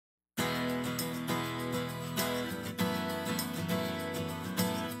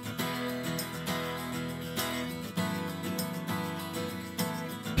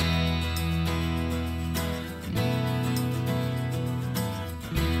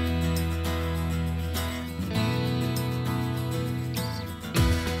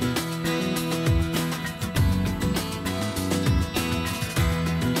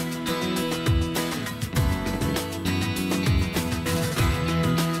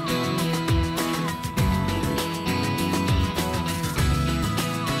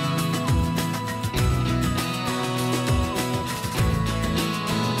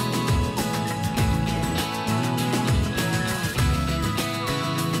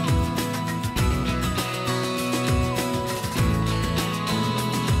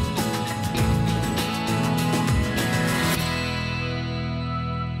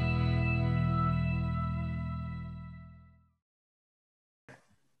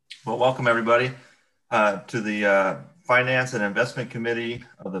Well, welcome everybody to the Finance and Investment Committee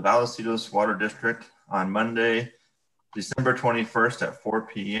of the Vallecitos Water District on Monday, December 21st at 4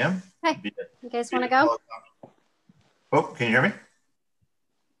 p.m. Hey, you guys want to go? Oh, can you hear me?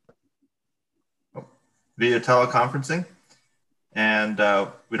 Oh, via teleconferencing. And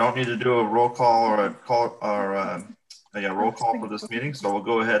we don't need to do a roll call or a roll call for this meeting. So we'll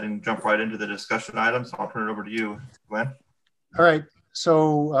go ahead and jump right into the discussion items. I'll turn it over to you, Glenn. All right.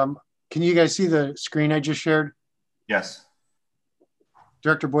 So can you guys see the screen I just shared? Yes.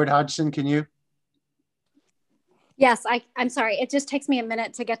 Director Boyd Hodgson, can you? Yes, I'm sorry. It just takes me a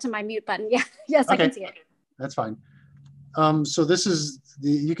minute to get to my mute button. Yeah, yes, okay. I can see it. That's fine. So this is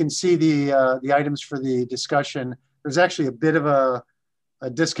you can see the items for the discussion. There's actually a bit of a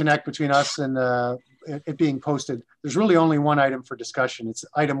disconnect between us and it being posted. There's really only one item for discussion. It's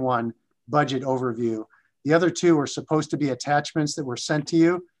item 1, budget overview. The other 2 are supposed to be attachments that were sent to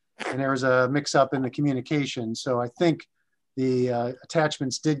you, and there was a mix up in the communication. So I think the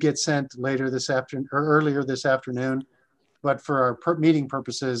attachments did get sent later this afternoon or earlier this afternoon, but for our meeting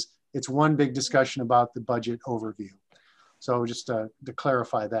purposes, it's one big discussion about the budget overview. So just to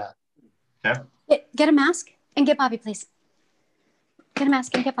clarify that. Yeah. Get a mask and get Bobby, please. Get a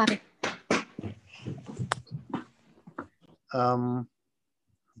mask and get Bobby. Clear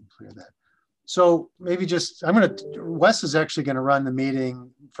that. So maybe just, Wes is actually going to run the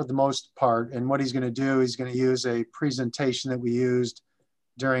meeting for the most part. And what he's going to do, he's going to use a presentation that we used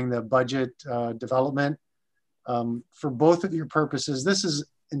during the budget development. For both of your purposes, this is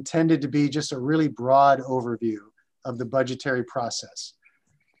intended to be just a really broad overview of the budgetary process.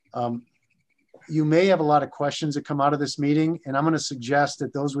 You may have a lot of questions that come out of this meeting, and I'm going to suggest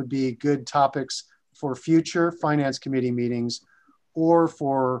that those would be good topics for future Finance Committee meetings or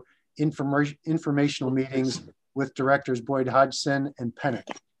for informational meetings with directors Boyd Hodgson and Pennick.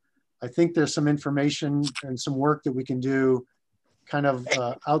 I think there's some information and some work that we can do kind of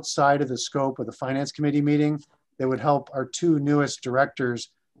outside of the scope of the Finance Committee meeting that would help our 2 newest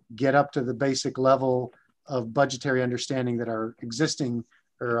directors get up to the basic level of budgetary understanding that our existing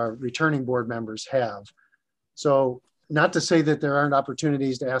or our returning board members have. So not to say that there aren't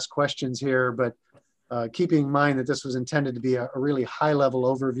opportunities to ask questions here, but keeping in mind that this was intended to be a really high level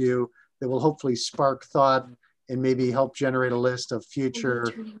overview that will hopefully spark thought and maybe help generate a list of future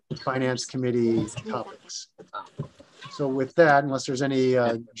Finance Committee topics. So with that, unless there's any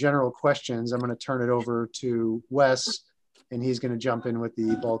general questions, I'm going to turn it over to Wes, and he's going to jump in with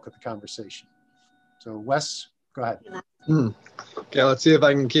the bulk of the conversation. So Wes, go ahead. Okay, let's see if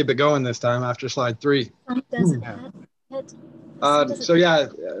I can keep it going this time after slide 3. So yeah,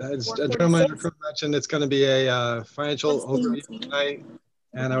 as a gentleman mentioned, it's going to be a financial overview tonight.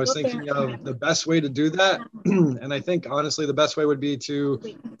 And I was thinking of the best way to do that. And I think honestly, the best way would be to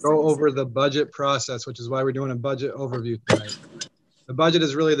go over the budget process, which is why we're doing a budget overview tonight. The budget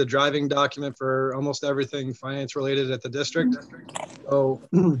is really the driving document for almost everything finance related at the district. So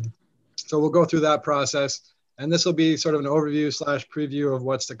we'll go through that process. And this will be sort of an overview / preview of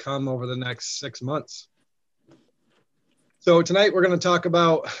what's to come over the next 6 months. So tonight we're going to talk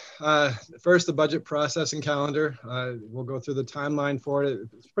about first the budget process and calendar. We'll go through the timeline for it.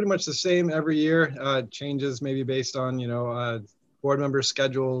 It's pretty much the same every year. Changes maybe based on board member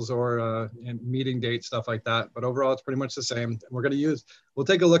schedules or meeting dates, stuff like that. But overall, it's pretty much the same. We'll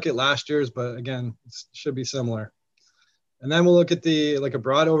take a look at last year's, but again, it should be similar. And then we'll look at a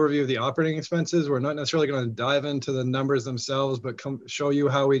broad overview of the operating expenses. We're not necessarily going to dive into the numbers themselves, but show you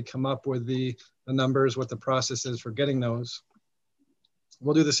how we come up with the numbers, what the process is for getting those.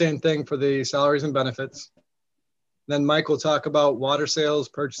 We'll do the same thing for the salaries and benefits. Then Mike will talk about water sales,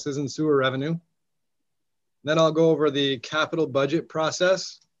 purchases, and sewer revenue. Then I'll go over the capital budget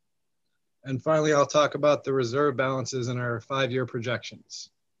process. And finally, I'll talk about the reserve balances in our 5-year projections.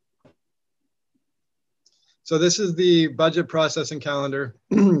 So this is the budget process and calendar.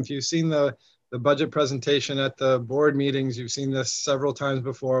 If you've seen the budget presentation at the board meetings, you've seen this several times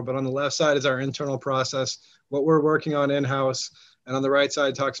before, but on the left side is our internal process, what we're working on in-house. And on the right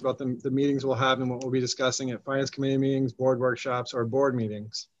side talks about the meetings we'll have and what we'll be discussing at Finance Committee meetings, board workshops, or board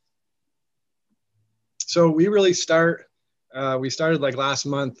meetings. So we really we started like last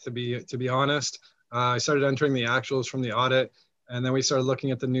month, to be honest. I started entering the actuals from the audit, and then we started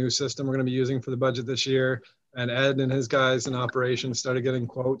looking at the new system we're going to be using for the budget this year. And Ed and his guys in operations started getting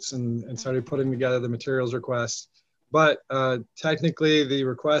quotes and started putting together the materials requests. But technically, the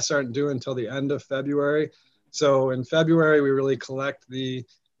requests aren't due until the end of February. So in February, we really collect the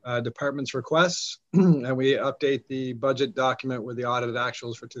department's requests and we update the budget document with the audited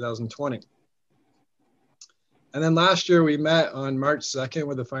actuals for 2020. And then last year we met on March 2nd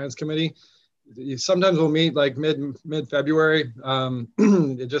with the Finance Committee. Sometimes we'll meet like mid-February.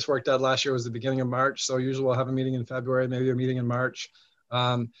 It just worked out last year was the beginning of March. So usually we'll have a meeting in February, maybe a meeting in March.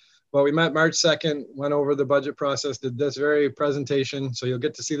 But we met March 2nd, went over the budget process, did this very presentation. So you'll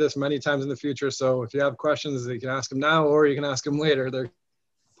get to see this many times in the future. So if you have questions, you can ask them now or you can ask them later. There's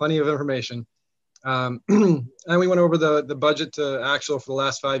plenty of information. And we went over the budget to actual for the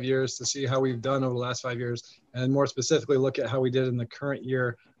last 5 years to see how we've done over the last 5 years, and more specifically look at how we did in the current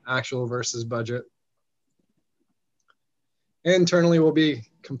year, actual versus budget. Internally, we'll be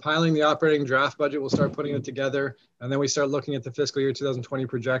compiling the operating draft budget. We'll start putting it together, and then we start looking at the fiscal year 2020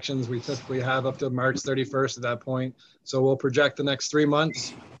 projections. We typically have up to March 31st at that point. So we'll project the next 3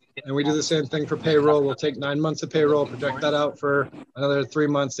 months, and we do the same thing for payroll. We'll take 9 months of payroll, project that out for another 3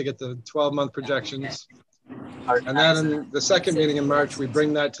 months to get the 12-month projections. And then in the second meeting in March, we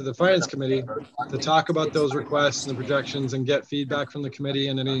bring that to the Finance Committee to talk about those requests and the projections and get feedback from the committee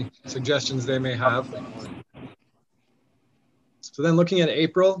and any suggestions they may have. So then looking at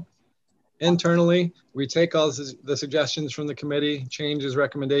April, internally, we take all the suggestions from the committee, changes,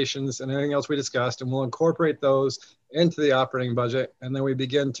 recommendations, and anything else we discussed, and we'll incorporate those into the operating budget. And then we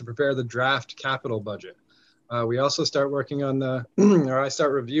begin to prepare the draft capital budget. We also start working on or I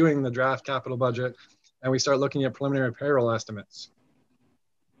start reviewing the draft capital budget, and we start looking at preliminary payroll estimates.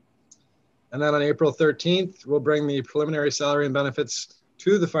 And then on April 13th, we'll bring the preliminary salary and benefits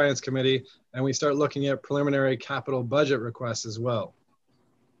to the Finance Committee, and we start looking at preliminary capital budget requests as well.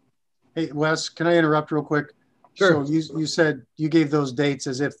 Hey, Wes, can I interrupt real quick? Sure. So you said you gave those dates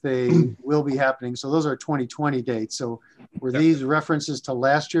as if they will be happening. So those are 2020 dates. So were these references to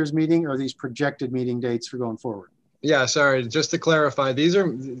last year's meeting, or are these projected meeting dates for going forward? Yeah, sorry, just to clarify, these are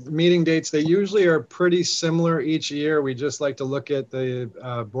meeting dates. They usually are pretty similar each year. We just like to look at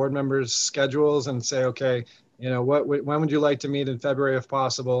the board members' schedules and say, okay, you know, when would you like to meet in February if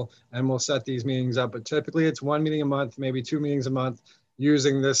possible? And we'll set these meetings up. But typically it's 1 meeting a month, maybe 2 meetings a month,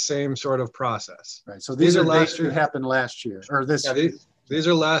 using this same sort of process. Right. So these are dates that happened last year or this. Yeah, these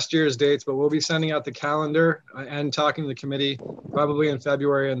are last year's dates, but we'll be sending out the calendar and talking to the committee probably in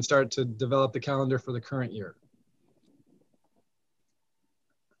February and start to develop the calendar for the current year.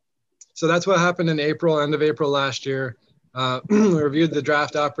 So that's what happened in April, end of April last year. We reviewed the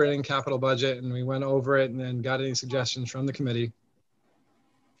draft operating capital budget and we went over it and then got any suggestions from the committee.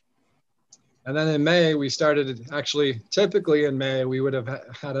 And then in May, we started, actually, typically in May, we would have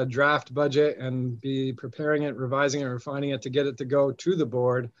had a draft budget and be preparing it, revising it, refining it to get it to go to the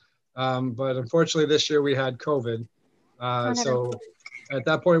board. But unfortunately, this year we had COVID. So at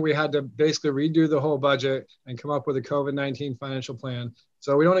that point, we had to basically redo the whole budget and come up with a COVID-19 financial plan.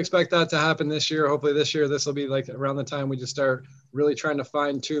 So we don't expect that to happen this year. Hopefully this year, this will be like around the time we just start really trying to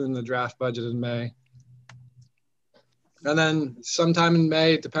fine tune the draft budget in May. And then sometime in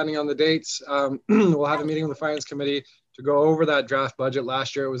May, depending on the dates, we'll have a meeting with the Finance Committee to go over that draft budget.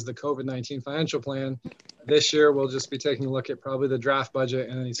 Last year, it was the COVID-19 financial plan. This year, we'll just be taking a look at probably the draft budget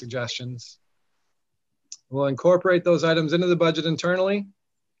and any suggestions. We'll incorporate those items into the budget internally.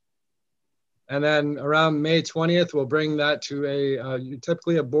 And then around May 20th, we'll bring that to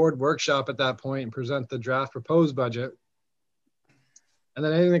typically a board workshop at that point and present the draft proposed budget. And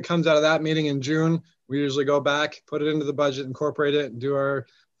then anything that comes out of that meeting in June, we usually go back, put it into the budget, incorporate it, do our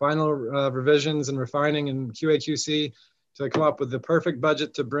final revisions and refining and QA/QC to come up with the perfect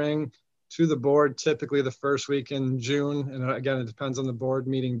budget to bring to the board, typically the first week in June. And again, it depends on the board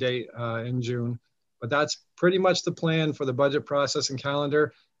meeting date in June. But that's pretty much the plan for the budget process and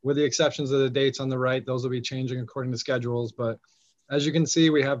calendar, with the exceptions of the dates on the right. Those will be changing according to schedules. But as you can see,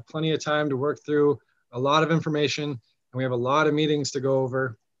 we have plenty of time to work through a lot of information, and we have a lot of meetings to go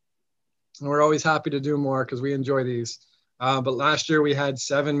over. And we're always happy to do more because we enjoy these. But last year we had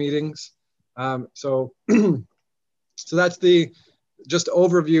 7 meetings. So that's the just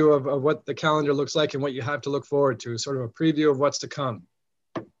overview of what the calendar looks like and what you have to look forward to, sort of a preview of what's to come.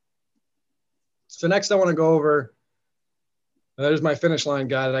 So next I want to go over, there's my finish line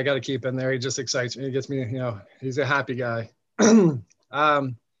guy that I got to keep in there. He just excites me. He gets me, you know, he's a happy guy. So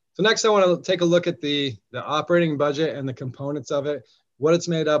next I want to take a look at the operating budget and the components of it, what it's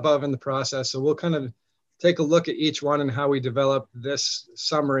made up of in the process. So we'll kind of take a look at each one and how we develop this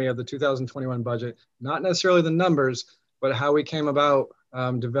summary of the 2021 budget, not necessarily the numbers, but how we came about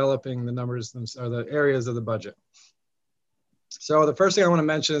developing the numbers or the areas of the budget. So the first thing I want to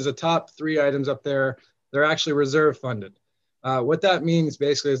mention is the top 3 items up there. They're actually reserve funded. What that means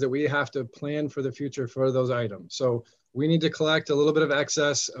basically is that we have to plan for the future for those items. So we need to collect a little bit of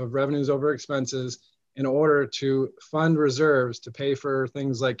excess of revenues over expenses in order to fund reserves to pay for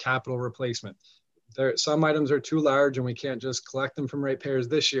things like capital replacement. some items are too large and we can't just collect them from ratepayers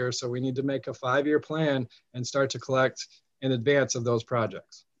this year. So we need to make a 5-year plan and start to collect in advance of those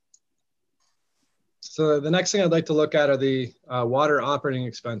projects. So the next thing I'd like to look at are the water operating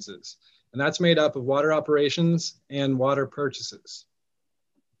expenses. And that's made up of water operations and water purchases.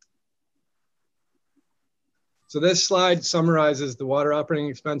 So this slide summarizes the water operating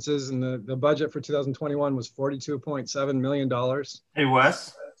expenses, and the budget for 2021 was $42.7 million. Hey,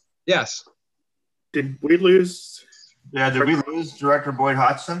 Wes. Yes. Did we lose? Yeah, did we lose Director Boyd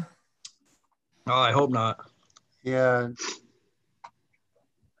Hodgson? Oh, I hope not. Yeah.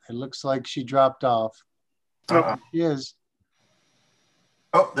 It looks like she dropped off. She is.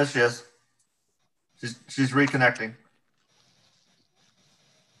 Oh, there she is. She's reconnecting.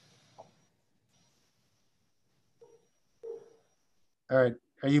 All right.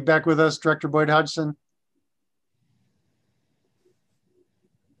 Are you back with us, Director Boyd Hodgson?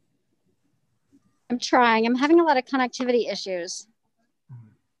 I'm trying. I'm having a lot of connectivity issues.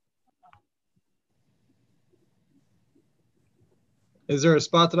 Is there a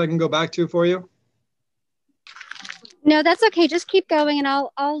spot that I can go back to for you? No, that's okay. Just keep going and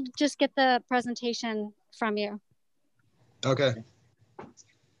I'll just get the presentation from you. Okay.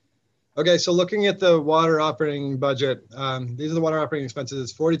 Okay, so looking at the water operating budget, these are the water operating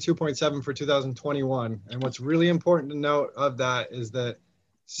expenses, 42.7 for 2021. And what's really important to note of that is that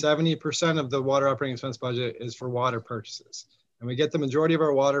 70% of the water operating expense budget is for water purchases. And we get the majority of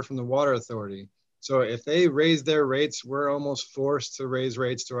our water from the water authority. So if they raise their rates, we're almost forced to raise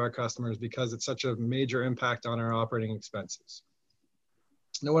rates to our customers because it's such a major impact on our operating expenses.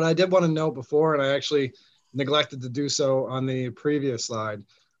 Now, what I did want to note before, and I actually neglected to do so on the previous slide,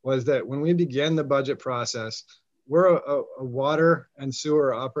 was that when we began the budget process, we're a water and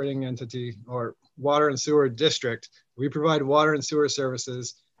sewer operating entity, or water and sewer district. We provide water and sewer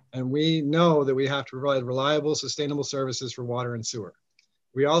services, and we know that we have to provide reliable, sustainable services for water and sewer.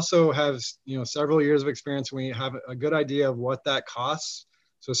 We also have, several years of experience, and we have a good idea of what that costs.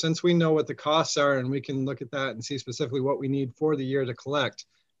 So since we know what the costs are, and we can look at that and see specifically what we need for the year to collect,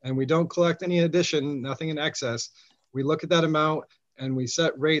 and we don't collect any addition, nothing in excess, we look at that amount and we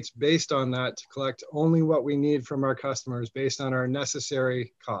set rates based on that to collect only what we need from our customers based on our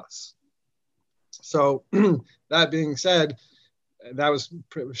necessary costs. So that being said, that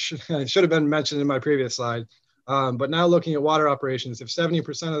should have been mentioned in my previous slide. But now looking at water operations, if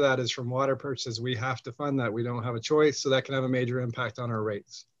 70% of that is from water purchases, we have to fund that. We don't have a choice, so that can have a major impact on our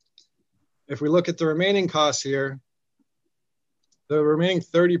rates. If we look at the remaining costs here, the remaining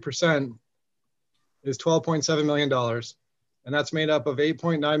 30% is $12.7 million. And that's made up of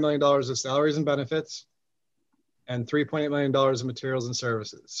 $8.9 million of salaries and benefits and $3.8 million of materials and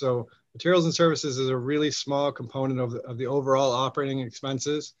services. So materials and services is a really small component of the overall operating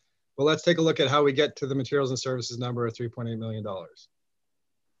expenses. But let's take a look at how we get to the materials and services number of $3.8 million.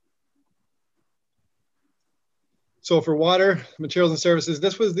 So for water, materials and services,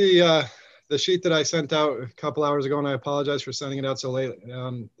 this was the sheet that I sent out a couple hours ago, and I apologize for sending it out so late.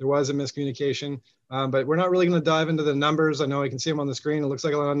 There was a miscommunication. But we're not really going to dive into the numbers. I know you can see them on the screen. It looks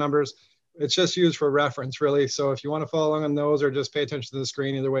like a lot of numbers. It's just used for reference, really. So if you want to follow along on those or just pay attention to the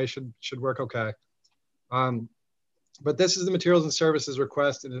screen, either way should work okay. But this is the materials and services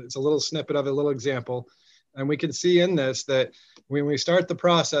request, and it's a little snippet of it, a little example. And we can see in this that when we start the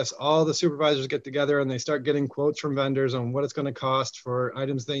process, all the supervisors get together and they start getting quotes from vendors on what it's going to cost for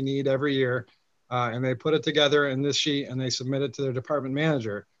items they need every year. And they put it together in this sheet and they submit it to their department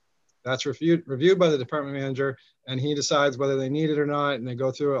manager. That's reviewed by the department manager, and he decides whether they need it or not, and they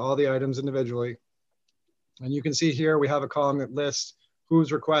go through all the items individually. And you can see here we have a column that lists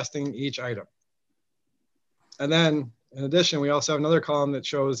who's requesting each item. And then, in addition, we also have another column that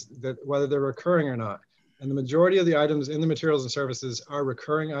shows that whether they're recurring or not. And the majority of the items in the materials and services are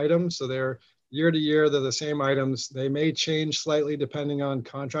recurring items, so they're year to year, they're the same items. They may change slightly depending on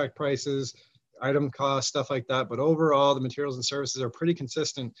contract prices, item costs, stuff like that. But overall, the materials and services are pretty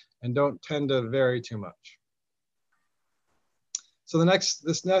consistent and don't tend to vary too much. So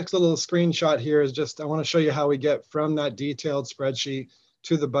this next little screenshot here is just, I want to show you how we get from that detailed spreadsheet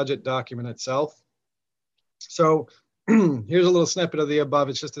to the budget document itself. So here's a little snippet of the above.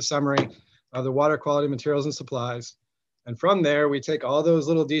 It's just a summary of the water quality materials and supplies. And from there, we take all those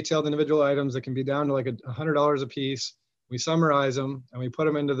little detailed individual items that can be down to like $100 a piece. We summarize them and we put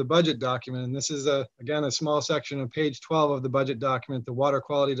them into the budget document. And this is, again, a small section of page 12 of the budget document, the water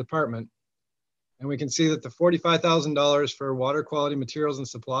quality department. And we can see that the $45,000 for water quality materials and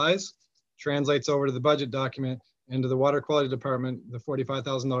supplies translates over to the budget document. Into the water quality department, the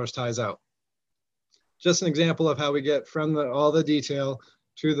 $45,000 ties out. Just an example of how we get from all the detail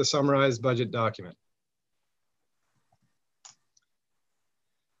to the summarized budget document.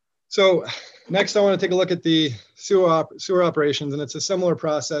 So next I want to take a look at the sewer operations, and it's a similar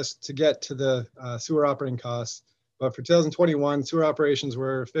process to get to the sewer operating costs. But for 2021, sewer operations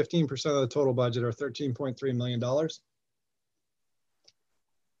were 15% of the total budget, or $13.3 million.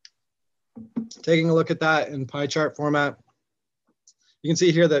 Taking a look at that in pie chart format, you can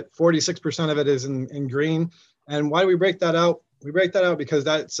see here that 46% of it is in green. And why do we break that out? We break that out because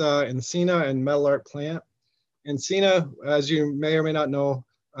that's Encina and Metal Art Plant. Encina, as you may or may not know,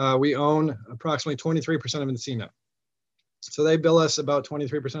 we own approximately 23% of Encina. So they bill us about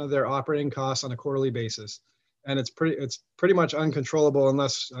 23% of their operating costs on a quarterly basis. And it's pretty much uncontrollable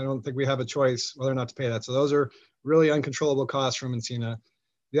unless I don't think we have a choice whether or not to pay that. So those are really uncontrollable costs from Encina.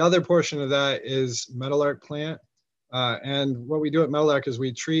 The other portion of that is Metal Art Plant. And what we do at Metal Art is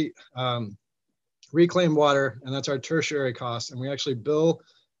we treat reclaimed water, and that's our tertiary costs. And we actually bill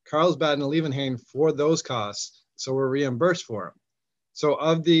Carlsbad and Leeuwenhoek for those costs. So we're reimbursed for them. So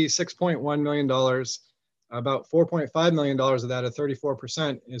of the $6.1 million, about $4.5 million of that, at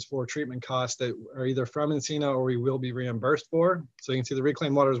 34%, is for treatment costs that are either from Encina or we will be reimbursed for. So you can see the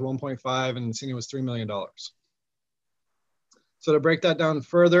reclaimed water is 1.5 and Encina was $3 million. So to break that down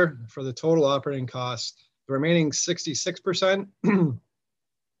further, for the total operating costs, the remaining 66%,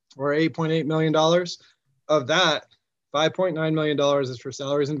 or $8.8 million, of that, $5.9 million is for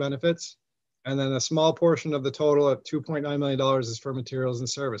salaries and benefits. And then a small portion of the total of $2.9 million is for materials and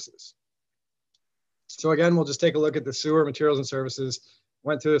services. So again, we'll just take a look at the sewer materials and services.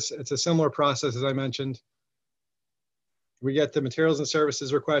 Went through this, it's a similar process as I mentioned. We get the materials and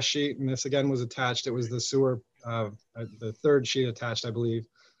services request sheet, and this again was attached. It was the sewer, the third sheet attached, I believe.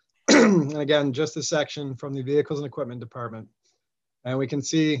 And again, just a section from the vehicles and equipment department. And we can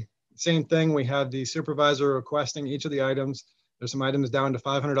see same thing. We have the supervisor requesting each of the items. There's some items down to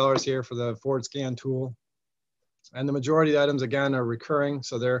 $500 here for the Ford scan tool. And the majority of the items, again, are recurring.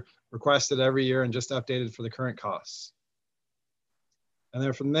 So they're requested every year and just updated for the current costs. And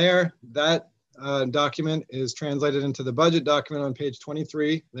then from there, that document is translated into the budget document on page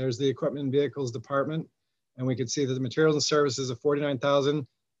 23. There's the equipment and vehicles department. And we can see that the materials and services of $49,000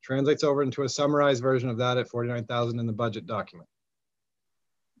 translates over into a summarized version of that at $49,000 in the budget document.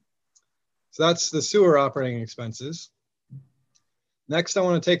 So that's the sewer operating expenses. Next, I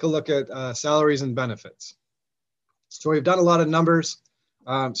want to take a look at salaries and benefits. So we've done a lot of numbers.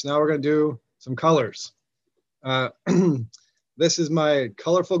 So now we're going to do some colors. This is my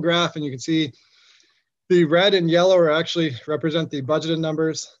colorful graph, and you can see the red and yellow are actually represent the budgeted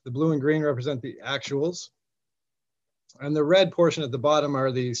numbers. The blue and green represent the actuals. And the red portion at the bottom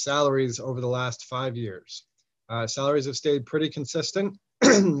are the salaries over the last 5 years. Salaries have stayed pretty consistent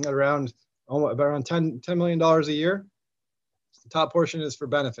at around $10 million a year. The top portion is for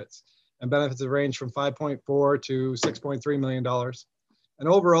benefits, and benefits have ranged from $5.4 to $6.3 million. And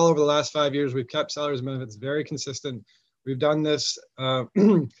overall, over the last 5 years, we've kept salaries and benefits very consistent. We've done this by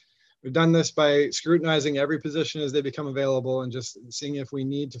scrutinizing every position as they become available and just seeing if we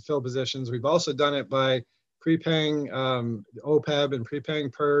need to fill positions. We've also done it by prepaying OPEB and prepaying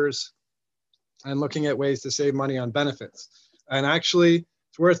PERS and looking at ways to save money on benefits. And actually,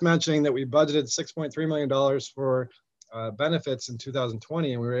 it's worth mentioning that we budgeted $6.3 million for benefits in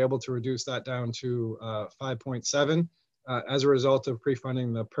 2020, and we were able to reduce that down to 5.7 as a result of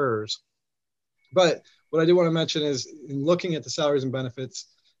pre-funding the PERS. But what I do want to mention is in looking at the salaries and benefits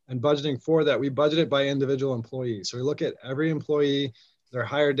and budgeting for that, we budget it by individual employees. So we look at every employee, their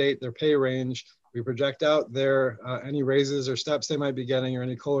hire date, their pay range. We project out their any raises or steps they might be getting or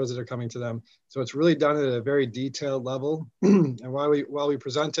any COLAs that are coming to them. So it's really done at a very detailed level. And while we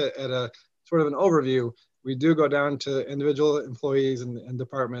present it at a sort of an overview, we do go down to individual employees and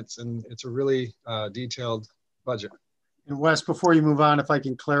departments, and it's a really detailed budget. And Wes, before you move on, if I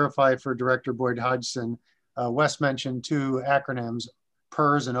can clarify for Director Boyd Hodgson, Wes mentioned two acronyms,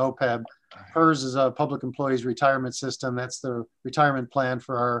 PERS and OPEB. PERS is a public employees retirement system. That's the retirement plan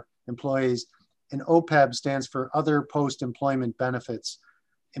for our employees. And OPEB stands for other post-employment benefits.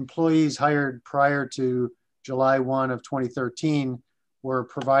 Employees hired prior to July 1 of 2013 were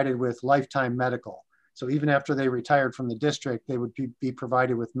provided with lifetime medical. So even after they retired from the district, they would be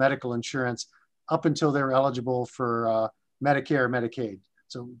provided with medical insurance up until they were eligible for Medicare or Medicaid.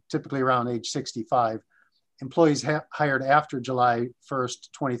 So typically around age 65. Employees hired after July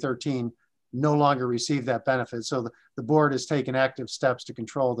 1st, 2013 no longer receive that benefit. So the board has taken active steps to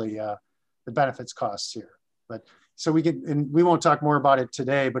control the benefits costs here. But so and we won't talk more about it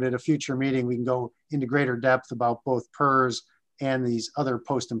today, but at a future meeting, we can go into greater depth about both PERS and these other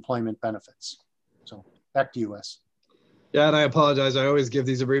post-employment benefits. So back to you, Wes. Yeah, and I apologize. I always give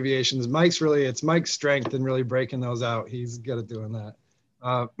these abbreviations. It's Mike's strength in really breaking those out. He's good at doing that.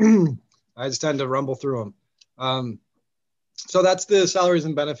 I just tend to rumble through them. So that's the salaries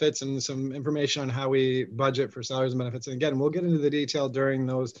and benefits and some information on how we budget for salaries and benefits. And again, we'll get into the detail during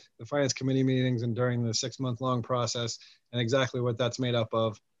the finance committee meetings and during the 6-month-long process and exactly what that's made up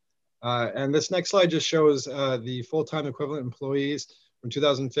of. And this next slide just shows the full-time equivalent employees from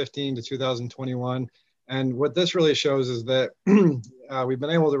 2015 to 2021. And what this really shows is that we've been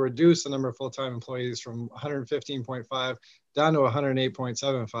able to reduce the number of full-time employees from 115.5 down to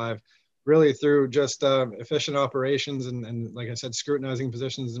 108.75, really through just efficient operations and like I said, scrutinizing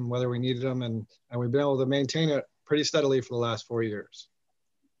positions and whether we needed them. And we've been able to maintain it pretty steadily for the last 4 years.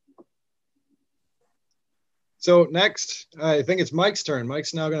 So next, I think it's Mike's turn.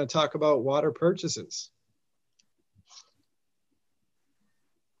 Mike's now going to talk about water purchases.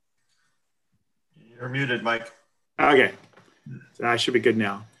 You're muted, Mike. Okay, so I should be good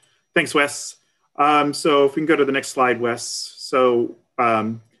now. Thanks, Wes. So if we can go to the next slide, Wes. So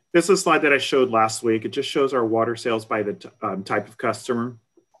this is a slide that I showed last week. It just shows our water sales by the type of customer.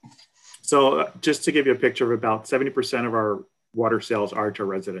 So just to give you a picture of about 70% of our water sales are to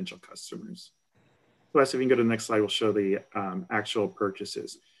residential customers. Wes, if you can go to the next slide, we'll show the actual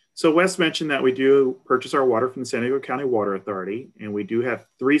purchases. So Wes mentioned that we do purchase our water from the San Diego County Water Authority, and we do have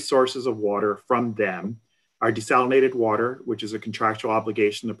 3 sources of water from them. Our desalinated water, which is a contractual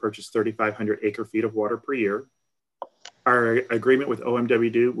obligation to purchase 3,500 acre feet of water per year. Our agreement with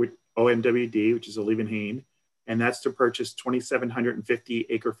OMWD, which is a Leeuwenhoek, and that's to purchase 2,750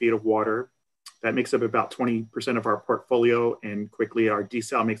 acre feet of water. That makes up about 20% of our portfolio, and quickly our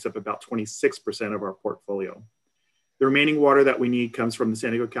desal makes up about 26% of our portfolio. The remaining water that we need comes from the San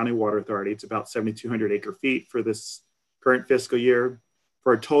Diego County Water Authority. It's about 7,200 acre feet for this current fiscal year,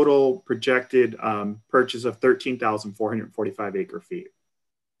 for a total projected purchase of 13,445 acre feet.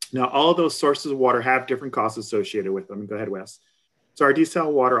 Now, all of those sources of water have different costs associated with them. Go ahead, Wes. So our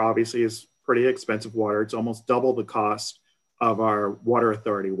desal water obviously is pretty expensive water. It's almost double the cost of our water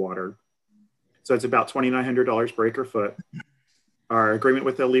authority water. So it's about $2,900 per acre foot. Our agreement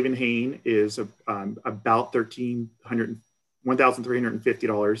with the Leeuwenhoek is about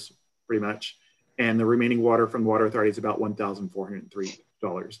 $1,350 pretty much. And the remaining water from the Water Authority is about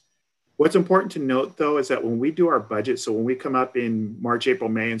 $1,403. What's important to note though, is that when we do our budget, so when we come up in March, April,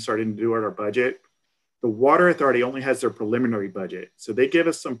 May and starting to do our budget, the Water Authority only has their preliminary budget. So they give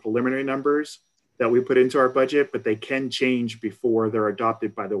us some preliminary numbers that we put into our budget, but they can change before they're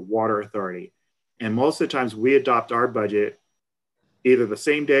adopted by the Water Authority. And most of the times we adopt our budget either the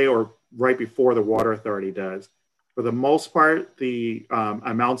same day or right before the Water Authority does. For the most part, the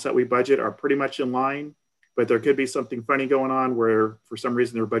amounts that we budget are pretty much in line, but there could be something funny going on where for some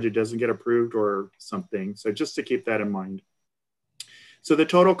reason their budget doesn't get approved or something. So just to keep that in mind. So the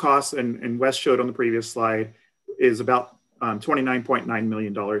total cost, and Wes showed on the previous slide, is about $29.9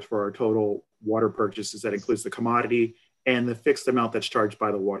 million for our total water purchases. That includes the commodity and the fixed amount that's charged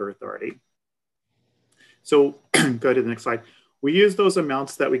by the Water Authority. So go to the next slide. We use those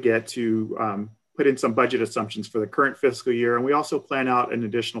amounts that we get to put in some budget assumptions for the current fiscal year. And we also plan out an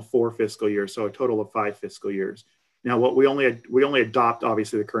additional 4 fiscal years, so a total of 5 fiscal years. Now, what we only adopt,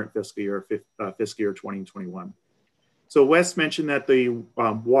 obviously, the current fiscal year, fiscal year 2021. So Wes mentioned that the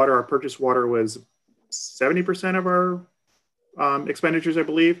our purchased water was 70% of our expenditures, I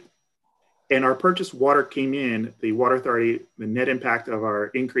believe. And our purchased water came in, the Water Authority, the net impact of our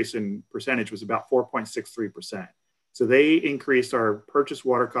increase in percentage was about 4.63%. So they increased our purchased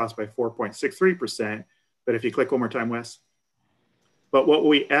water cost by 4.63%. But if you click one more time, Wes. But what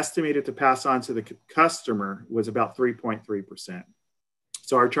we estimated to pass on to the customer was about 3.3%.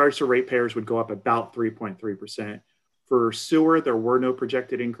 So our charge to ratepayers would go up about 3.3%. For sewer, there were no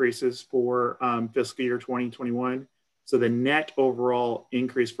projected increases for fiscal year 2021. So the net overall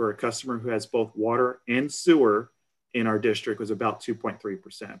increase for a customer who has both water and sewer in our district was about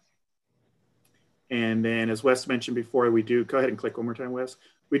 2.3%. And then as Wes mentioned before, we do, go ahead and click one more time, Wes.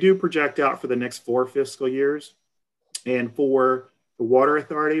 We do project out for the next 4 fiscal years. And for the Water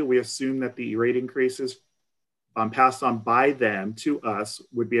Authority, we assume that the rate increases passed on by them to us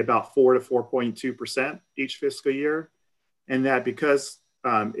would be about 4 to 4.2% each fiscal year. And that because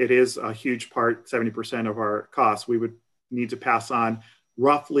it is a huge part, 70% of our costs, we would need to pass on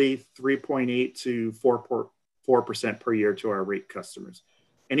roughly 3.8 to 4% per year to our rate customers.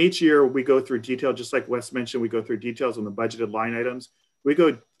 And each year we go through detail, just like Wes mentioned, we go through details on the budgeted line items. We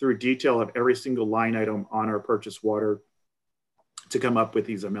go through detail of every single line item on our purchased water to come up with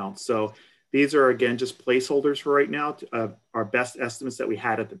these amounts. So these are, again, just placeholders for right now, our best estimates that we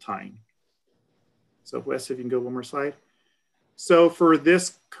had at the time. So Wes, if you can go one more slide. So for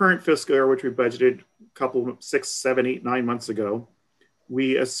this current fiscal year, which we budgeted a couple, 6, 7, 8, 9 months ago,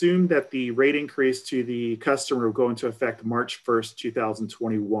 we assume that the rate increase to the customer will go into effect March 1st,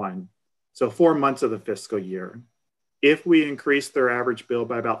 2021. So 4 months of the fiscal year. If we increase their average bill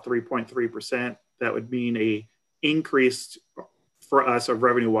by about 3.3%, that would mean a increase for us of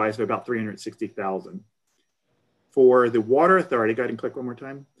revenue-wise of about $360,000. For the water authority, go ahead and click one more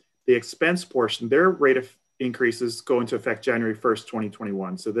time. The expense portion, their rate of increases go into effect January 1st,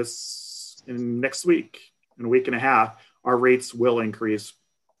 2021. So this, in next week, in a week and a half, our rates will increase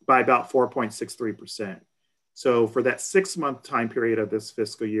by about 4.63%. So for that 6-month time period of this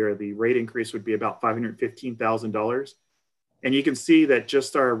fiscal year, the rate increase would be about $515,000. And you can see that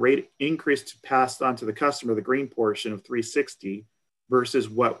just our rate increase passed on to the customer, the green portion of $360, versus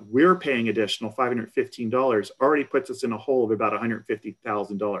what we're paying additional, $515, already puts us in a hole of about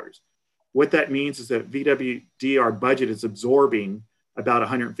 $150,000. What that means is that VWD, our budget, is absorbing about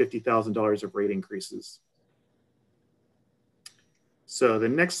 $150,000 of rate increases. So the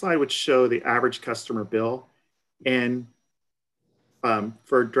next slide would show the average customer bill. And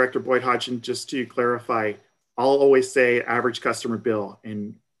for Director Boyd Hodgson, just to clarify, I'll always say average customer bill.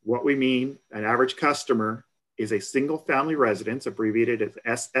 And what we mean, an average customer is a single family residence, abbreviated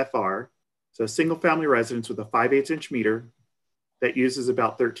as SFR. So a single family residence with a 5/8" meter that uses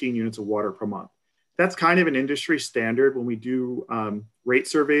about 13 units of water per month. That's kind of an industry standard when we do rate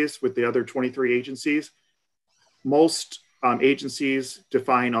surveys with the other 23 agencies. Most agencies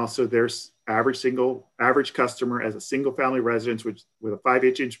define also their average customer as a single family residence with a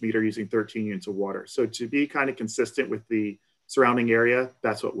 5/8" meter using 13 units of water. So to be kind of consistent with the surrounding area,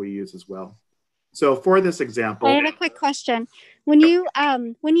 that's what we use as well. So for this example, I have a quick question. When you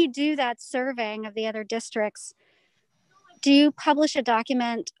do that surveying of the other districts, do you publish a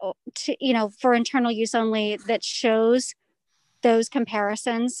document to, for internal use only that shows those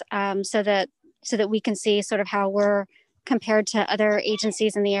comparisons so that we can see sort of how we're compared to other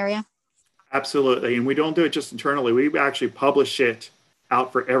agencies in the area? Absolutely. And we don't do it just internally. We actually publish it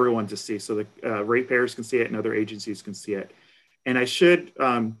out for everyone to see. So the ratepayers can see it and other agencies can see it. And I should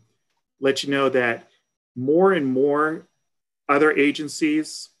let you know that more and more other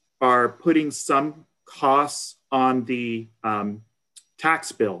agencies are putting some costs on the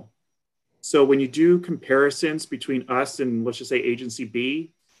tax bill. So when you do comparisons between us and, let's just say, agency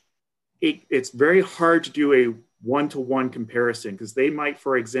B, it's very hard to do a one-to-one comparison because they might,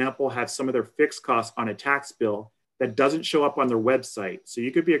 for example, have some of their fixed costs on a tax bill that doesn't show up on their website. So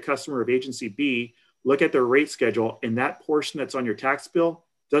you could be a customer of agency B, look at their rate schedule, and that portion that's on your tax bill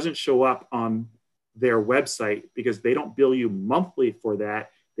doesn't show up on their website because they don't bill you monthly for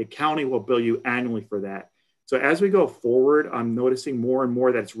that. The county will bill you annually for that. So as we go forward, I'm noticing more and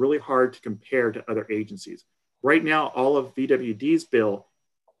more that it's really hard to compare to other agencies. Right now, all of VWD's bill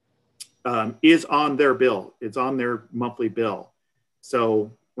is on their bill. It's on their monthly bill.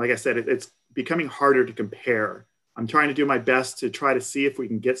 So like I said, it's becoming harder to compare. I'm trying to do my best to try to see if we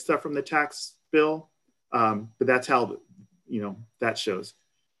can get stuff from the tax bill, but that's how, that shows.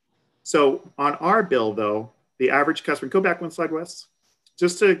 So on our bill though, the average customer, go back one slide, Wes,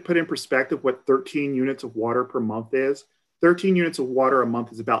 just to put in perspective what 13 units of water per month is. 13 units of water a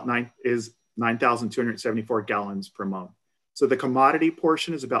month is about 9,274 gallons per month. So the commodity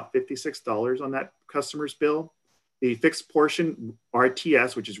portion is about $56 on that customer's bill. The fixed portion,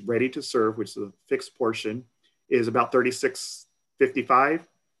 RTS, which is ready to serve, which is the fixed portion, is about $36.55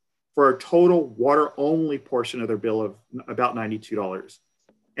 for a total water only portion of their bill of about $92.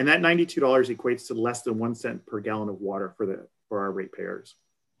 And that $92 equates to less than 1 cent per gallon of water for our ratepayers.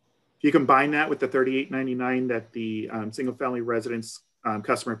 If you combine that with the $38.99 that the single family residence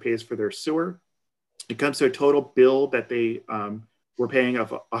customer pays for their sewer, it comes to a total bill that they were paying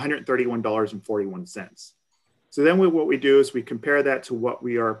of $131.41. So then what we do is we compare that to what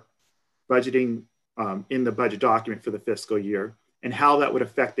we are budgeting in the budget document for the fiscal year and how that would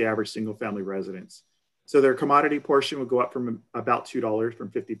affect the average single family residence. So their commodity portion would go up from about $2 from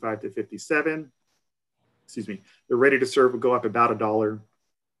 55 to 57. Excuse me. The ready to serve would go up about $1.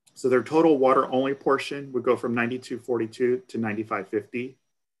 So their total water only portion would go from $92.42 to $95.50.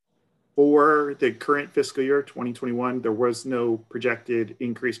 For the current fiscal year, 2021, there was no projected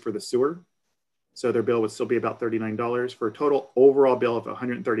increase for the sewer. So their bill would still be about $39 for a total overall bill of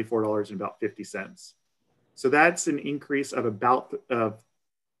 $134.50. So that's an increase of about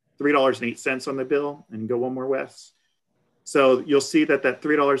 $3.08 on the bill. And go one more, Wes. So you'll see that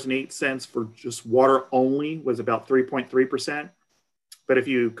 $3.08 for just water only was about 3.3%. But if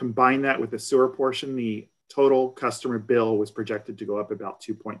you combine that with the sewer portion, the total customer bill was projected to go up about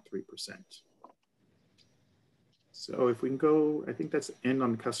 2.3%. So if we can go, I think that's the end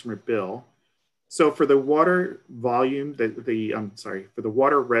on the customer bill. So for the water volume, for the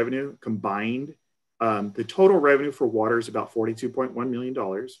water revenue combined, the total revenue for water is about $42.1 million.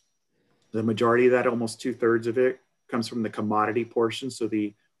 The majority of that, almost 2/3 of it, comes from the commodity portion. So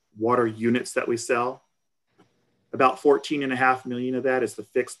the water units that we sell, about 14.5 million of that is the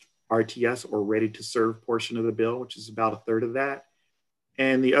fixed RTS or ready to serve portion of the bill, which is about 1/3 of that.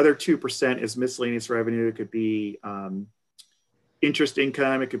 And the other 2% is miscellaneous revenue. It could be interest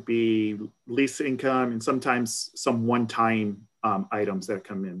income, it could be lease income, and sometimes some one-time items that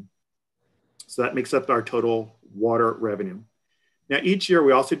come in. So that makes up our total water revenue. Now, each year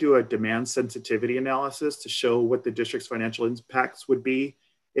we also do a demand sensitivity analysis to show what the district's financial impacts would be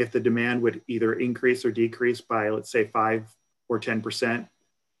if the demand would either increase or decrease by, let's say, 5 or 10%.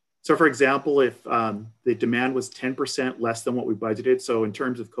 So for example, if the demand was 10% less than what we budgeted, so in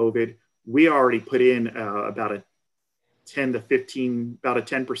terms of COVID, we already put in about a 10 to 15, about a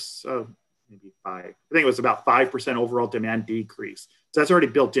 10%, maybe 5. I think it was about 5% overall demand decrease. So that's already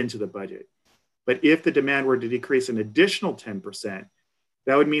built into the budget. But if the demand were to decrease an additional 10%,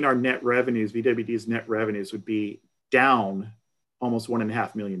 that would mean our net revenues, VWD's net revenues, would be down almost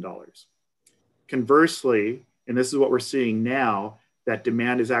 $1.5 million. Conversely, and this is what we're seeing now, that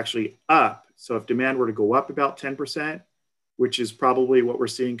demand is actually up. So if demand were to go up about 10%, which is probably what we're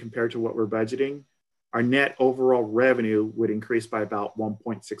seeing compared to what we're budgeting, our net overall revenue would increase by about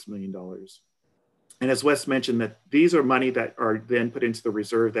 $1.6 million. And as Wes mentioned, that these are money that are then put into the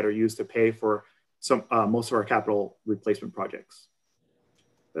reserve that are used to pay for most of our capital replacement projects.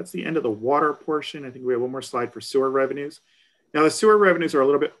 That's the end of the water portion. I think we have one more slide for sewer revenues. Now the sewer revenues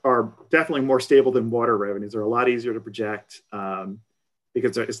are definitely more stable than water revenues. They're a lot easier to project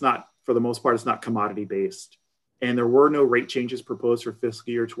because it's not, for the most part, it's not commodity based. And there were no rate changes proposed for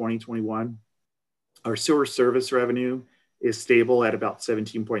fiscal year 2021. Our sewer service revenue is stable at about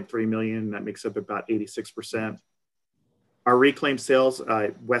 17.3 million. That makes up about 86%. Our reclaim sales,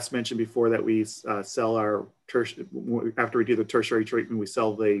 Wes mentioned before that we sell our, after we do the tertiary treatment, we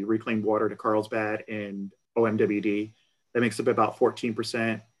sell the reclaimed water to Carlsbad and OMWD. That makes up about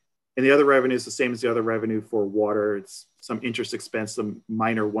 14%. And the other revenue is the same as the other revenue for water. It's some interest expense, some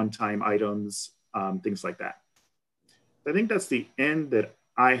minor one-time items, things like that. I think that's the end that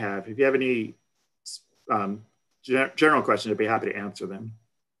I have. If you have any general questions, I'd be happy to answer them.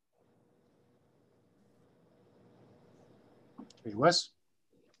 Hey, Wes?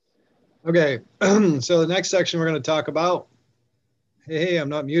 Okay, so the next section we're going to talk about, hey, I'm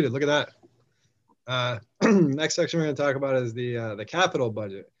not muted, look at that. Next section we're going to talk about is the capital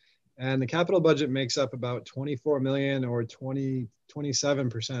budget. And the capital budget makes up about 24 million or 27%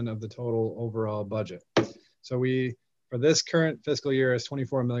 of the total overall budget. So for this current fiscal year is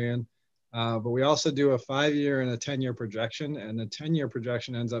 24 million, but we also do a 5-year and a 10-year projection, and the 10-year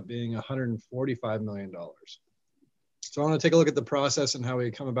projection ends up being $145 million. So I want to take a look at the process and how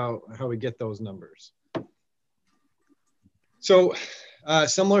we get those numbers. So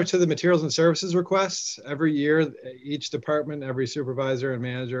similar to the materials and services requests, every year, each department, every supervisor and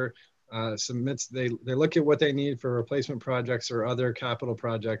manager submits, they look at what they need for replacement projects or other capital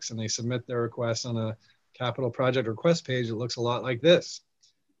projects, and they submit their requests on a capital project request page. It looks a lot like this.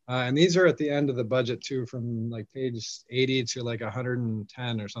 And these are at the end of the budget too, from like page 80 to like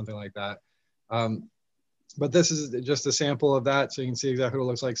 110 or something like that. But this is just a sample of that, so you can see exactly what it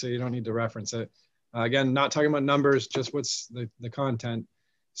looks like, so you don't need to reference it. Again, not talking about numbers, just what's the content.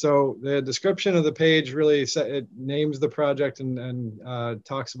 So the description of the page really it names the project and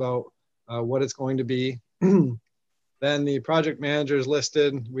talks about what it's going to be. Then the project manager is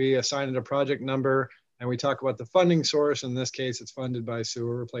listed. We assign it a project number, and we talk about the funding source. In this case, it's funded by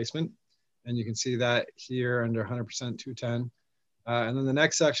sewer replacement. And you can see that here under 100% 210. And then the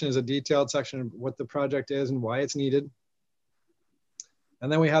next section is a detailed section of what the project is and why it's needed.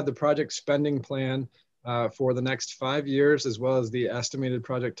 And then we have the project spending plan for the next 5 years, as well as the estimated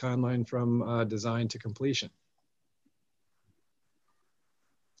project timeline from design to completion.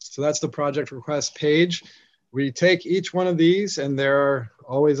 So that's the project request page. We take each one of these, and there are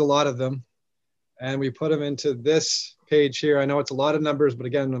always a lot of them, and we put them into this page here. I know it's a lot of numbers, but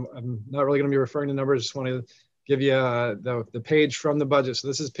again, I'm not really going to be referring to numbers. Just want to give you the page from the budget. So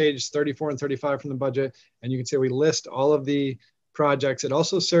this is page 34 and 35 from the budget, and you can see we list all of the projects. It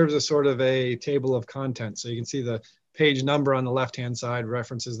also serves as sort of a table of content. So you can see the page number on the left-hand side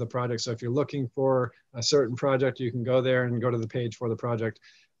references the project. So if you're looking for a certain project, you can go there and go to the page for the project.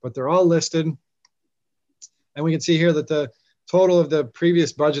 But they're all listed. And we can see here that the total of the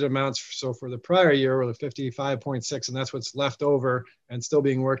previous budget amounts, so for the prior year, were the 55.6, and that's what's left over and still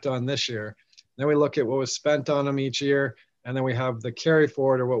being worked on this year. Then we look at what was spent on them each year, And then we have the carry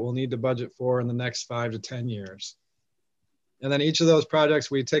forward, or what we'll need to budget for in the next 5 to 10 years. And then each of those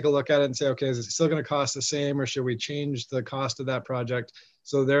projects, we take a look at it and say, okay, is it still going to cost the same, or should we change the cost of that project?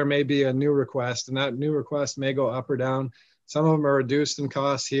 So there may be a new request, and that new request may go up or down. Some of them are reduced in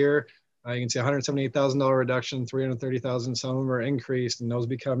cost here. You can see $178,000 reduction, $330,000. Some of them are increased, and those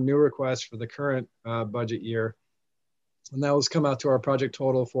become new requests for the current budget year. And those come out to our project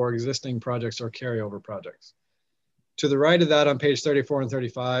total for existing projects or carryover projects. To the right of that, on page 34 and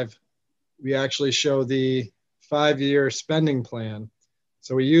 35, we actually show the 5-year spending plan.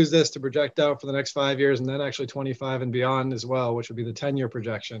 So we use this to project out for the next 5 years, and then actually 25 and beyond as well, which would be the 10-year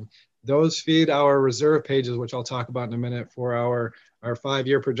projection. Those feed our reserve pages, which I'll talk about in a minute, for our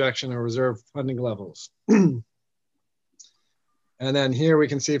 5-year projection or reserve funding levels. And then here we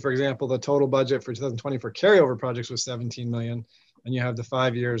can see, for example, the total budget for 2020 for carryover projects was 17 million, and you have the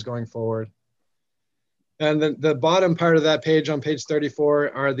 5 years going forward. And the bottom part of that page on page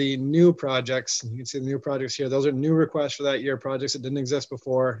 34 are the new projects. You can see the new projects here. Those are new requests for that year, projects that didn't exist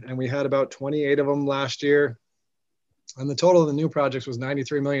before. And we had about 28 of them last year. And the total of the new projects was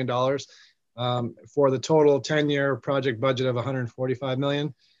 $93 million for the total 10-year project budget of $145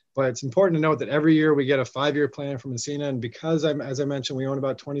 million. But it's important to note that every year we get a 5-year plan from Encina. And because, as I mentioned, we own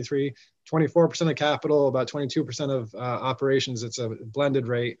about 24% of capital, about 22% of operations. It's a blended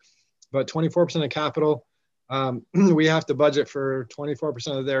rate, but 24% of capital. We have to budget for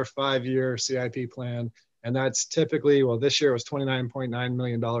 24% of their 5-year CIP plan. And that's typically, well, this year it was $29.9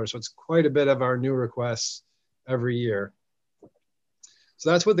 million. So it's quite a bit of our new requests every year.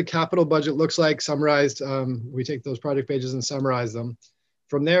 So that's what the capital budget looks like summarized. We take those project pages and summarize them.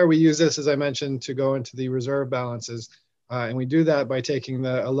 From there, we use this, as I mentioned, to go into the reserve balances. And we do that by taking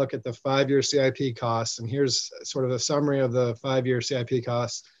a look at the 5-year CIP costs. And here's sort of a summary of the 5-year CIP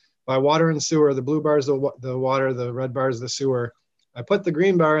costs. By water and sewer, the blue bar is the water, the red bar is the sewer. I put the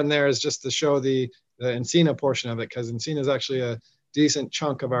green bar in there as just to show the Encina portion of it, because Encina is actually a decent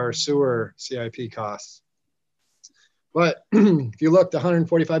chunk of our sewer CIP costs. But if you look, the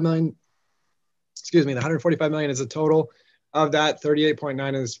 145 million, excuse me, the 145 million is the total. Of that,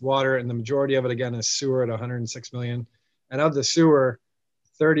 38.9 is water, and the majority of it, again, is sewer at 106 million. And of the sewer,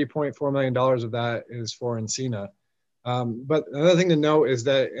 $30.4 million of that is for Encina. But another thing to note is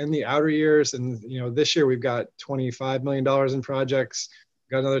that in the outer years, and this year we've got $25 million in projects,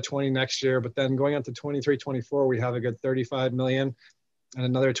 got another 20 next year, but then going up to 23, 24, we have a good 35 million and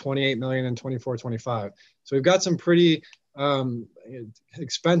another 28 million in 24, 25. So we've got some pretty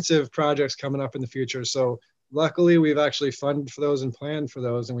expensive projects coming up in the future. So luckily we've actually funded for those and planned for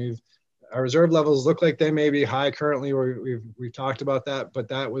those, and our reserve levels look like they may be high currently. We've talked about that, but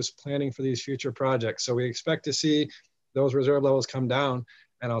that was planning for these future projects. So we expect to see those reserve levels come down,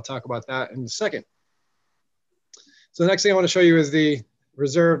 and I'll talk about that in a second. So the next thing I want to show you is the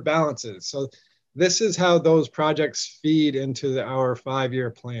reserve balances. So this is how those projects feed into our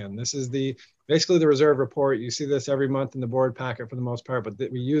 5-year plan. This is basically the reserve report. You see this every month in the board packet for the most part, but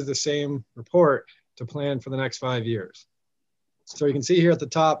we use the same report to plan for the next 5 years. So you can see here at the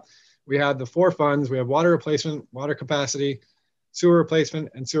top, we have the 4 funds. We have water replacement, water capacity, sewer replacement,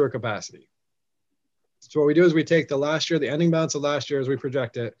 and sewer capacity. So what we do is we take the last year, the ending balance of last year as we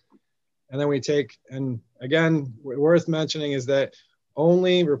project it, and then we take, and again, worth mentioning is that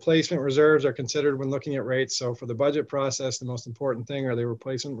only replacement reserves are considered when looking at rates. So for the budget process, the most important thing are the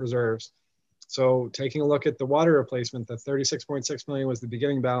replacement reserves. So taking a look at the water replacement, the 36.6 million was the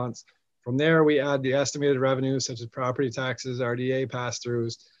beginning balance. From there, we add the estimated revenues such as property taxes, RDA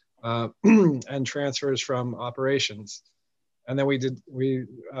pass-throughs, and transfers from operations. And then we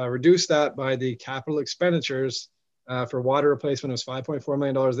reduced that by the capital expenditures for water replacement was $5.4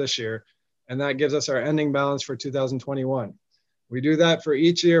 million this year. And that gives us our ending balance for 2021. We do that for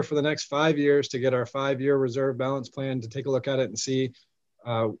each year for the next 5 years to get our 5-year reserve balance plan, to take a look at it and see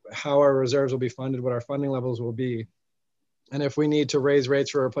how our reserves will be funded, what our funding levels will be. And if we need to raise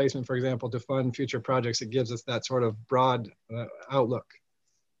rates for replacement, for example, to fund future projects, it gives us that sort of broad outlook.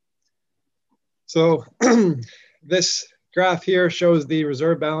 So this graph here shows the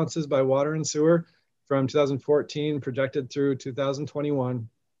reserve balances by water and sewer from 2014 projected through 2021.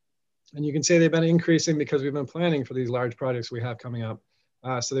 And you can see they've been increasing because we've been planning for these large projects we have coming up.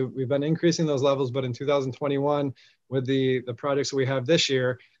 So we've been increasing those levels, but in 2021, with the projects that we have this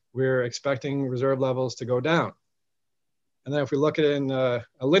year, we're expecting reserve levels to go down. And then if we look at it in a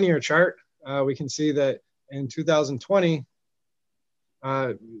linear chart, we can see that in 2020,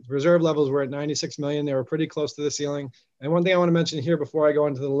 reserve levels were at 96 million. They were pretty close to the ceiling. And one thing I want to mention here before I go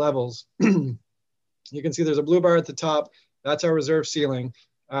into the levels, you can see there's a blue bar at the top. That's our reserve ceiling.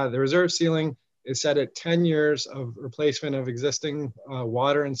 The reserve ceiling is set at 10 years of replacement of existing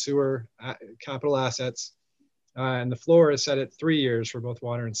water and sewer capital assets. And the floor is set at 3 years for both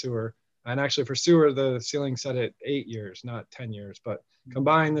water and sewer. And actually for sewer, the ceiling set at 8 years, not 10 years, but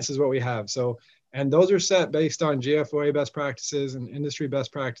combined, this is what we have. So, and those are set based on GFOA best practices and industry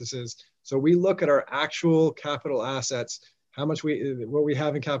best practices. So we look at our actual capital assets, how much what we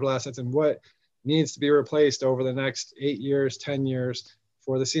have in capital assets and what needs to be replaced over the next 8 years, 10 years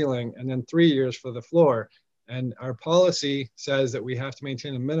for the ceiling, and then 3 years for the floor. And our policy says that we have to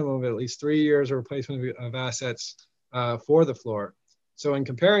maintain a minimum of at least 3 years of replacement of assets for the floor. So in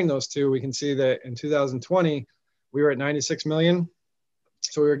comparing those two, we can see that in 2020, we were at 96 million.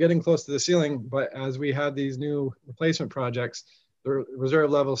 So we were getting close to the ceiling, but as we had these new replacement projects, the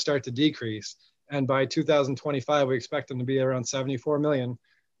reserve levels start to decrease. And by 2025, we expect them to be around 74 million,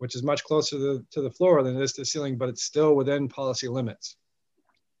 which is much closer to the floor than it is to the ceiling, but it's still within policy limits.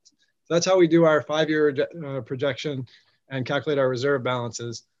 So that's how we do our 5-year projection and calculate our reserve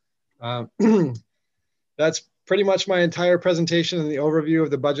balances. That's pretty much my entire presentation and the overview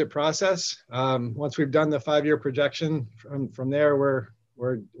of the budget process. Once we've done the 5-year projection, from there,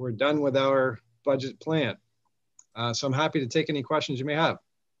 we're done with our budget plan. So I'm happy to take any questions you may have.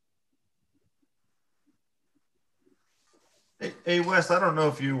 Hey Wes, I don't know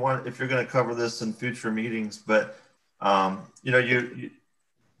if you're going to cover this in future meetings, but you know,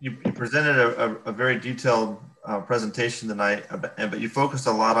 you presented a very detailed presentation tonight, but you focused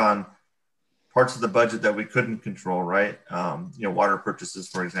a lot on parts of the budget that we couldn't control, right? You know, water purchases,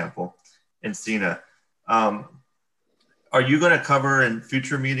 for example, and CENA. Are you going to cover in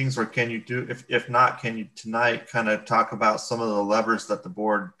future meetings, or can you do, if not, can you tonight kind of talk about some of the levers that the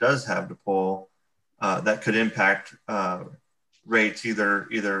board does have to pull that could impact rates either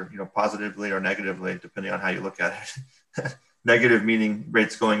you know, positively or negatively, depending on how you look at it? Negative meaning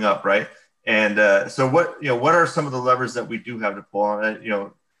rates going up, right? And so what are some of the levers that we do have to pull on? You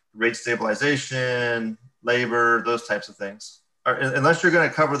know, rate stabilization, labor, those types of things. Unless you're going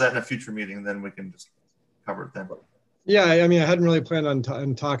to cover that in a future meeting, then we can just cover it then. Yeah, I mean, I hadn't really planned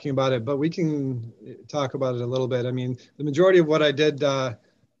on talking about it, but we can talk about it a little bit. I mean, the majority of what I did,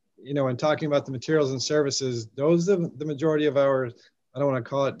 you know, in talking about the materials and services, those are the majority of our, I don't want to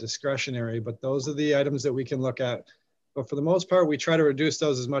call it discretionary, but those are the items that we can look at. But for the most part, we try to reduce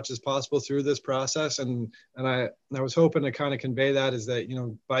those as much as possible through this process. And I was hoping to kind of convey that is that, you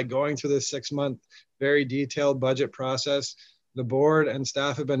know, by going through this 6-month, very detailed budget process, the board and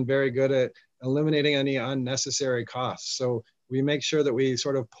staff have been very good at eliminating any unnecessary costs. So we make sure that we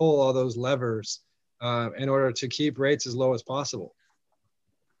sort of pull all those levers in order to keep rates as low as possible.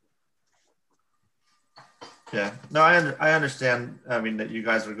 Yeah, no, I understand. I mean, that you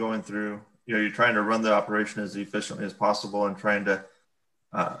guys are going through, you know, you're trying to run the operation as efficiently as possible and trying to,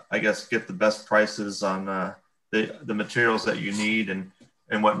 I guess, get the best prices on the materials that you need and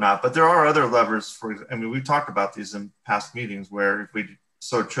whatnot. But there are other levers I mean, we've talked about these in past meetings where if we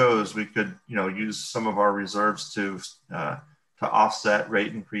so chose, we could, you know, use some of our reserves to offset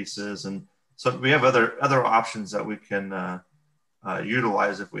rate increases. And so we have other options that we can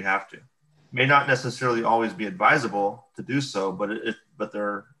utilize if we have to. May not necessarily always be advisable to do so, but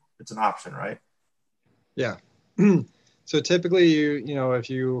it's an option, right? Yeah. So typically, you know, if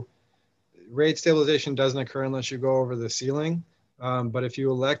rate stabilization doesn't occur unless you go over the ceiling. But if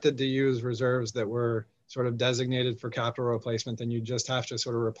you elected to use reserves that were sort of designated for capital replacement, then you just have to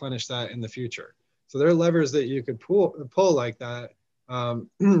sort of replenish that in the future. So there are levers that you could pull like that.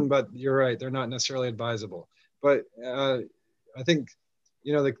 But you're right, they're not necessarily advisable. But I think,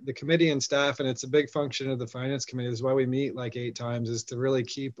 you know, the committee and staff, and it's a big function of the finance committee, is why we meet like 8 times, is to really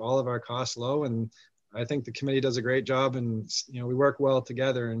keep all of our costs low. And I think the committee does a great job, and, you know, we work well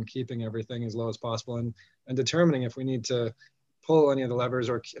together in keeping everything as low as possible and determining if we need to pull any of the levers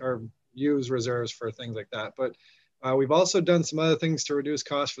or use reserves for things like that. But we've also done some other things to reduce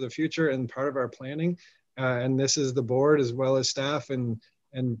costs for the future and part of our planning. And this is the board as well as staff and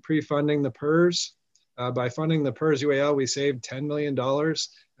pre-funding the PERS. By funding the PERS UAL, we saved $10 million,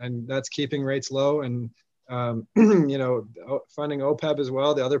 and that's keeping rates low. And, you know, funding OPEB as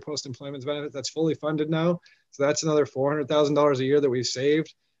well, the other post-employment benefit, that's fully funded now. So that's another $400,000 a year that we've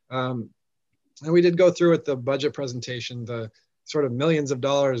saved. And we did go through at the budget presentation, the sort of millions of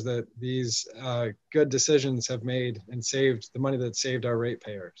dollars that these good decisions have made and saved, the money that saved our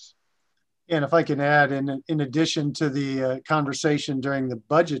ratepayers. And if I can add, in addition to the conversation during the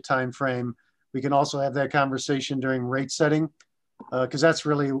budget timeframe, we can also have that conversation during rate setting, because that's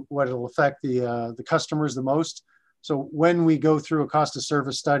really what it'll affect the customers the most. So when we go through a cost of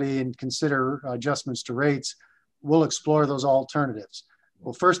service study and consider adjustments to rates, we'll explore those alternatives.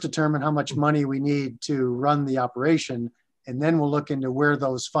 We'll first determine how much money we need to run the operation, and then we'll look into where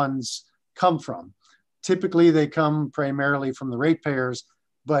those funds come from. Typically, they come primarily from the ratepayers,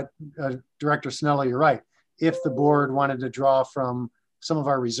 but Director Snella, you're right. If the board wanted to draw from some of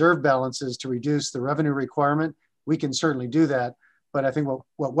our reserve balances to reduce the revenue requirement, we can certainly do that. But I think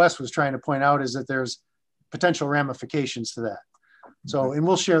what Wes was trying to point out is that there's potential ramifications to that. So, and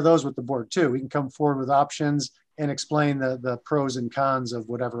we'll share those with the board too. We can come forward with options and explain the pros and cons of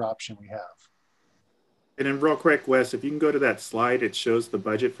whatever option we have. And then real quick, Wes, if you can go to that slide, it shows the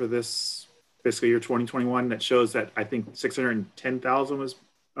budget for this fiscal year 2021. That shows that I think 610,000 was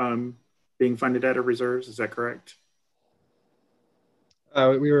being funded out of reserves. Is that correct?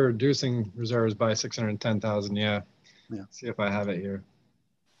 We were reducing reserves by 610,000. Yeah. Let's see if I have it here.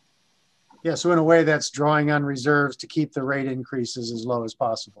 Yeah. So in a way, that's drawing on reserves to keep the rate increases as low as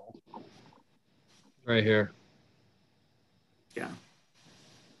possible. Right here. Yeah.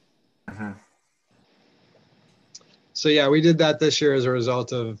 So yeah, we did that this year as a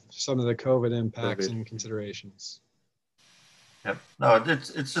result of some of the COVID impacts and considerations. Yep. No,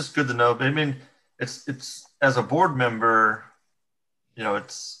 it's just good to know. I mean, it's as a board member, you know,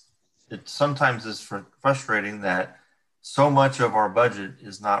 it sometimes is frustrating that so much of our budget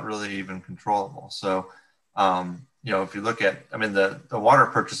is not really even controllable. So, you know, if you look at, I mean, the water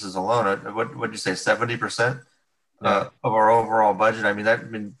purchases alone, what would you say, 70% of our overall budget? I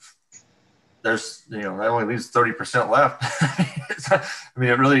mean, there's, you know, that only leaves 30% left. I mean,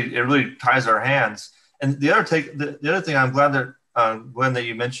 it really ties our hands. And the other thing, I'm glad that Glenn, that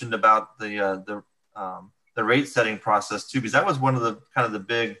you mentioned about the rate setting process too, because that was one of the kind of the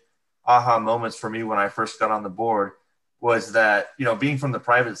big aha moments for me when I first got on the board, was that, you know, being from the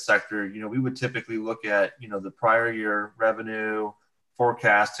private sector, you know, we would typically look at, you know, the prior year revenue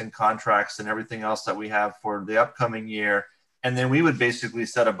forecasts and contracts and everything else that we have for the upcoming year. And then we would basically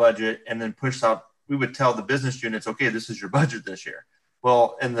set a budget and then we would tell the business units, okay, this is your budget this year.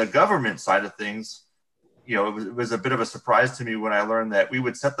 Well, in the government side of things, you know, it was a bit of a surprise to me when I learned that we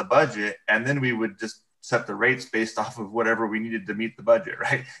would set the budget and then we would just set the rates based off of whatever we needed to meet the budget,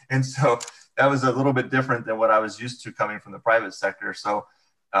 right? And so that was a little bit different than what I was used to coming from the private sector. So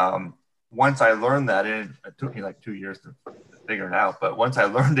once I learned that, and it took me like 2 years to figure it out, but once I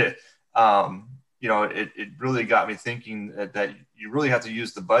learned it, you know, it really got me thinking that you really have to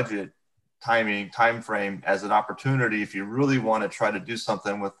use the budget time frame as an opportunity if you really want to try to do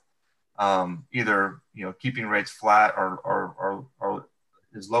something with either, you know, keeping rates flat or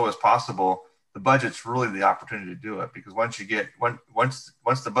as low as possible. The budget's really the opportunity to do it, because once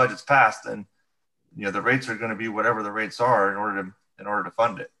the budget's passed, then, you know, the rates are going to be whatever the rates are in order to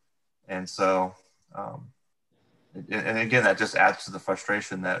fund it. And so, and again, that just adds to the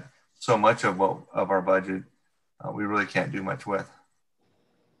frustration that so much of our budget we really can't do much with.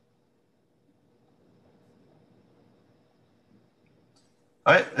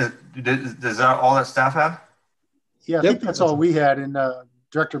 All right, is that all that staff had? Yeah, I think that's all we had. And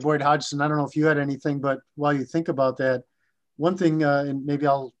Director Boyd Hodgson, I don't know if you had anything, but while you think about that, one thing, and maybe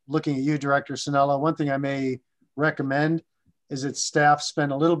looking at you, Director Sinella, one thing I may recommend is that staff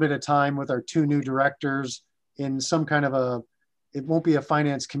spend a little bit of time with our 2 new directors in some kind of it won't be a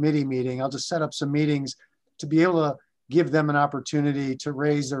finance committee meeting. I'll just set up some meetings to be able to give them an opportunity to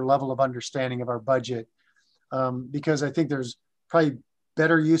raise their level of understanding of our budget. Because I think there's probably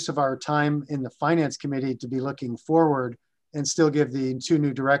better use of our time in the finance committee to be looking forward and still give the 2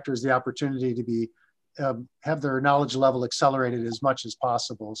 new directors the opportunity to be have their knowledge level accelerated as much as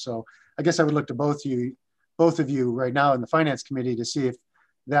possible. So I guess I would look to both of you right now in the finance committee to see if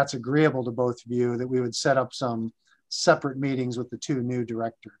that's agreeable to both of you, that we would set up some separate meetings with the 2 new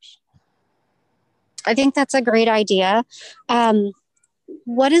directors. I think that's a great idea.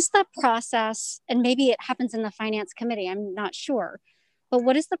 What is the process? And maybe it happens in the finance committee, I'm not sure, but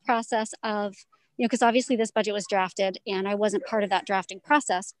what is the process of, you know, because obviously this budget was drafted and I wasn't part of that drafting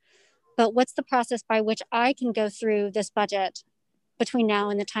process, but what's the process by which I can go through this budget between now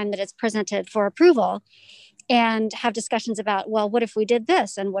and the time that it's presented for approval and have discussions about, well, what if we did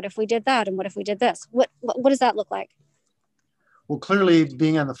this? And what if we did that? And what if we did this? What does that look like? Well, clearly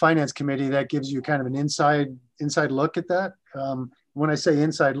being on the finance committee, that gives you kind of an inside look at that. When I say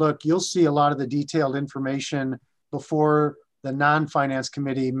inside look, you'll see a lot of the detailed information before the non-finance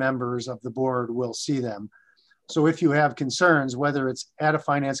committee members of the board will see them. So if you have concerns, whether it's at a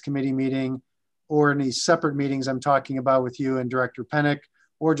finance committee meeting or in these separate meetings I'm talking about with you and Director Pennick,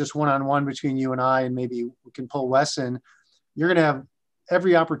 or just one-on-one between you and I, and maybe we can pull Wes in, you're gonna have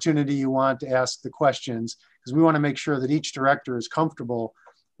every opportunity you want to ask the questions, because we wanna make sure that each director is comfortable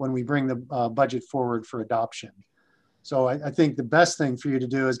when we bring the budget forward for adoption. So I think the best thing for you to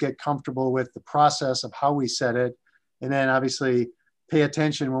do is get comfortable with the process of how we set it. And then obviously pay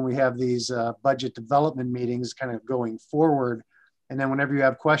attention when we have these budget development meetings kind of going forward. And then whenever you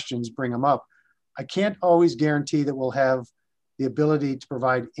have questions, bring them up. I can't always guarantee that we'll have the ability to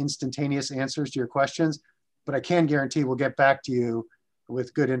provide instantaneous answers to your questions, but I can guarantee we'll get back to you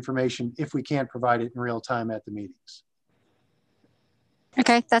with good information if we can't provide it in real time at the meetings.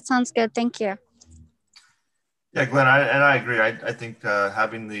 Okay, that sounds good. Thank you. Yeah, Glenn, I agree. I think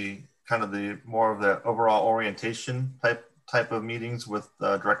having the kind of the more of the overall orientation type of meetings with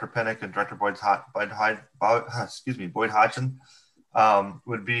Director Pennick and Director Boyd Hodgson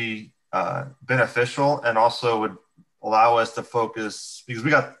would be beneficial, and also would allow us to focus, because we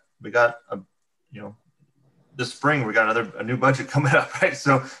got this spring we got a new budget coming up, right?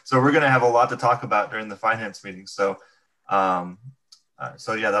 So we're going to have a lot to talk about during the finance meeting. So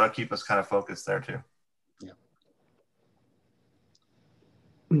so yeah, that'll keep us kind of focused there too.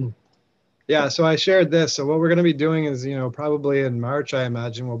 Yeah, so I shared this. So what we're going to be doing is, probably in March, I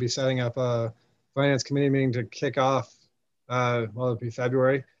imagine we'll be setting up a finance committee meeting to kick off, it'll be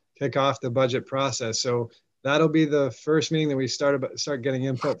February, kick off the budget process. So that'll be the first meeting that we start getting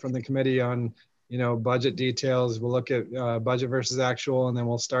input from the committee on, budget details. We'll look at budget versus actual, and then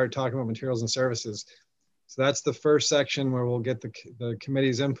we'll start talking about materials and services. So that's the first section where we'll get the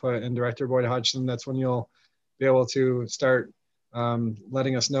committee's input, and Director Boyd Hodgson, that's when you'll be able to start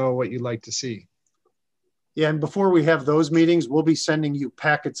letting us know what you'd like to see. Yeah, and before we have those meetings, we'll be sending you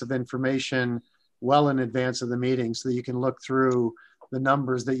packets of information well in advance of the meeting so that you can look through the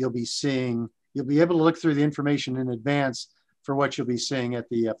numbers that you'll be seeing. You'll be able to look through the information in advance for what you'll be seeing at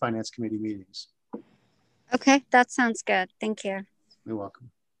the Finance Committee meetings. Okay, that sounds good. Thank you. You're welcome.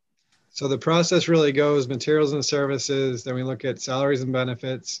 So the process really goes materials and services, then we look at salaries and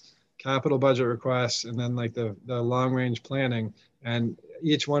benefits, capital budget requests, and then like the long range planning. And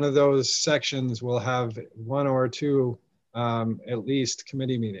each one of those sections will have one or two at least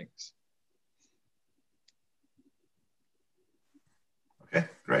committee meetings. Okay,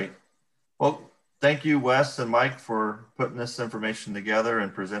 great. Well, thank you, Wes and Mike, for putting this information together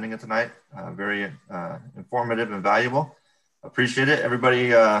and presenting it tonight. Very informative and valuable. Appreciate it.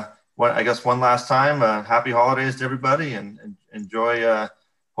 Everybody, I guess one last time, happy holidays to everybody, and enjoy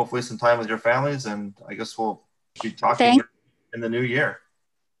hopefully some time with your families. And I guess we'll be talking in the new year.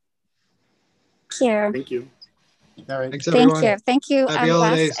 Thank you. All right. Thanks, everyone. Thank you, Happy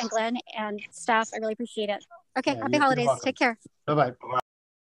holidays. Wes and Glenn and staff. I really appreciate it. Okay, Yeah, happy you're holidays. welcome. Take care. Bye-bye. Bye-bye.